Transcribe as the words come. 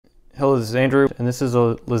Hello, this is Andrew, and this is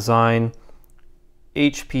a Lezyne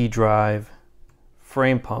HP Drive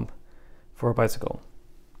frame pump for a bicycle.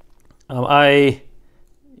 You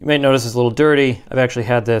might notice it's a little dirty. I've actually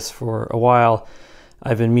had this for a while.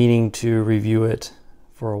 I've been meaning to review it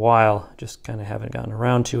for a while, just kind of haven't gotten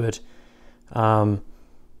around to it.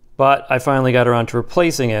 But I finally got around to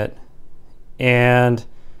replacing it and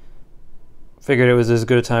figured it was as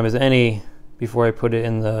good a time as any before I put it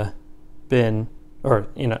in the bin, or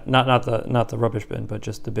not the rubbish bin, but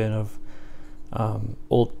just the bin of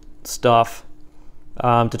old stuff,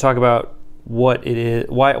 to talk about what it is,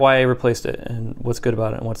 why I replaced it, and what's good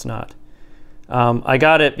about it and what's not. I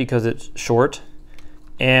got it because it's short,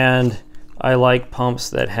 and I like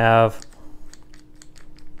pumps that have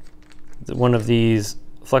one of these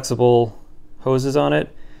flexible hoses on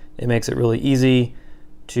it. It makes it really easy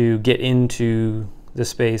to get into the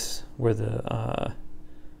space where the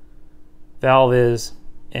valve is,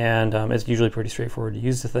 and it's usually pretty straightforward to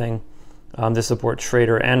use the thing. This supports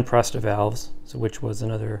Schrader and Presta valves, so which was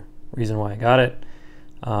another reason why I got it.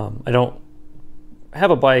 I don't have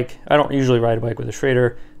a bike. I don't usually ride a bike with a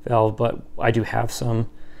Schrader valve, but I do have some.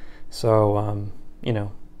 So,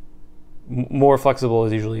 more flexible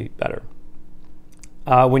is usually better.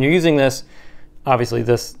 When you're using this, obviously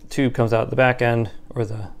this tube comes out the back end, or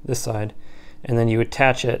this side, and then you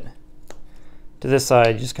attach it to this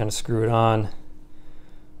side. You just kind of screw it on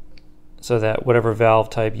so that whatever valve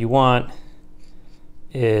type you want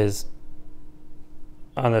is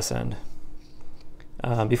on this end.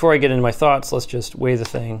 Before I get into my thoughts, let's just weigh the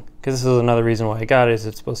thing, because this is another reason why I got it. Is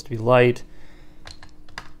it's supposed to be light,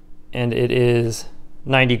 and it is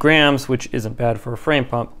 90 grams, which isn't bad for a frame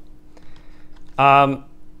pump.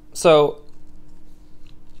 So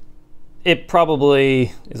it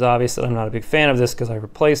probably is obvious that I'm not a big fan of this because I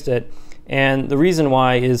replaced it. And the reason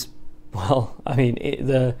why is, well,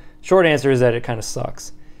 the short answer is that it kind of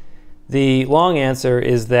sucks. The long answer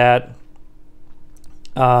is that,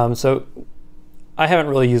 so I haven't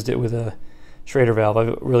really used it with a Schrader valve.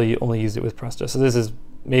 I've really only used it with Presta. So this is,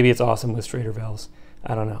 maybe it's awesome with Schrader valves.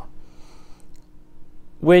 I don't know.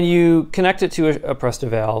 When you connect it to a Presta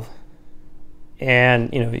valve,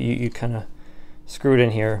 and you kind of screw it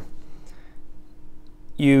in here,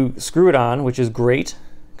 you screw it on, which is great,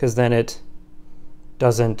 because then it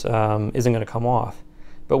isn't going to come off.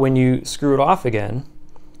 But when you screw it off again,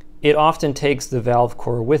 it often takes the valve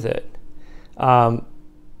core with it. The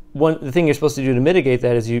thing you're supposed to do to mitigate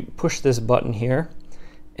that is you push this button here,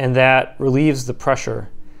 and that relieves the pressure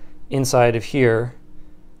inside of here,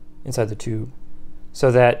 inside the tube,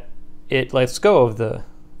 so that it lets go of the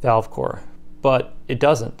valve core, but it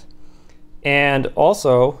doesn't. And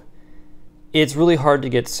also, it's really hard to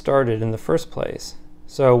get started in the first place.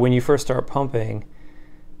 So when you first start pumping,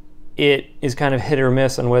 it is kind of hit or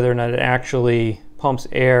miss on whether or not it actually pumps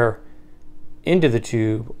air into the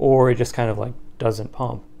tube, or it just kind of like doesn't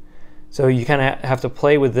pump. So you kind of have to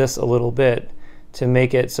play with this a little bit to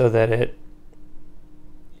make it so that it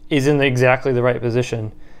is in exactly the right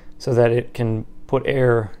position, so that it can put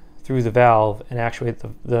air through the valve and actuate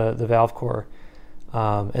the valve core.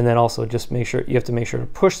 And then also just make sure, you have to make sure to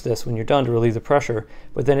push this when you're done to relieve the pressure,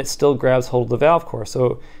 but then it still grabs hold of the valve core. So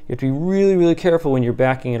you have to be really, really careful when you're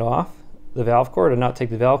backing it off, the valve core, to not take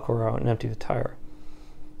the valve core out and empty the tire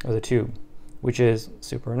or the tube, which is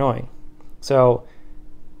super annoying. So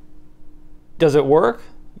does it work?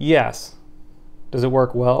 Yes. Does it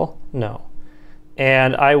work well? No.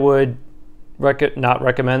 And I would not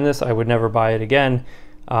recommend this. I would never buy it again.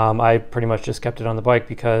 I pretty much just kept it on the bike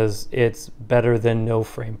because it's better than no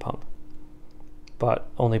frame pump, but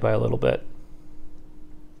only by a little bit.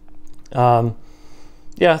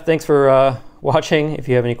 Yeah, thanks for watching. If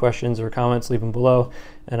you have any questions or comments, leave them below,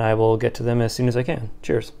 and I will get to them as soon as I can.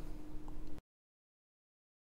 Cheers.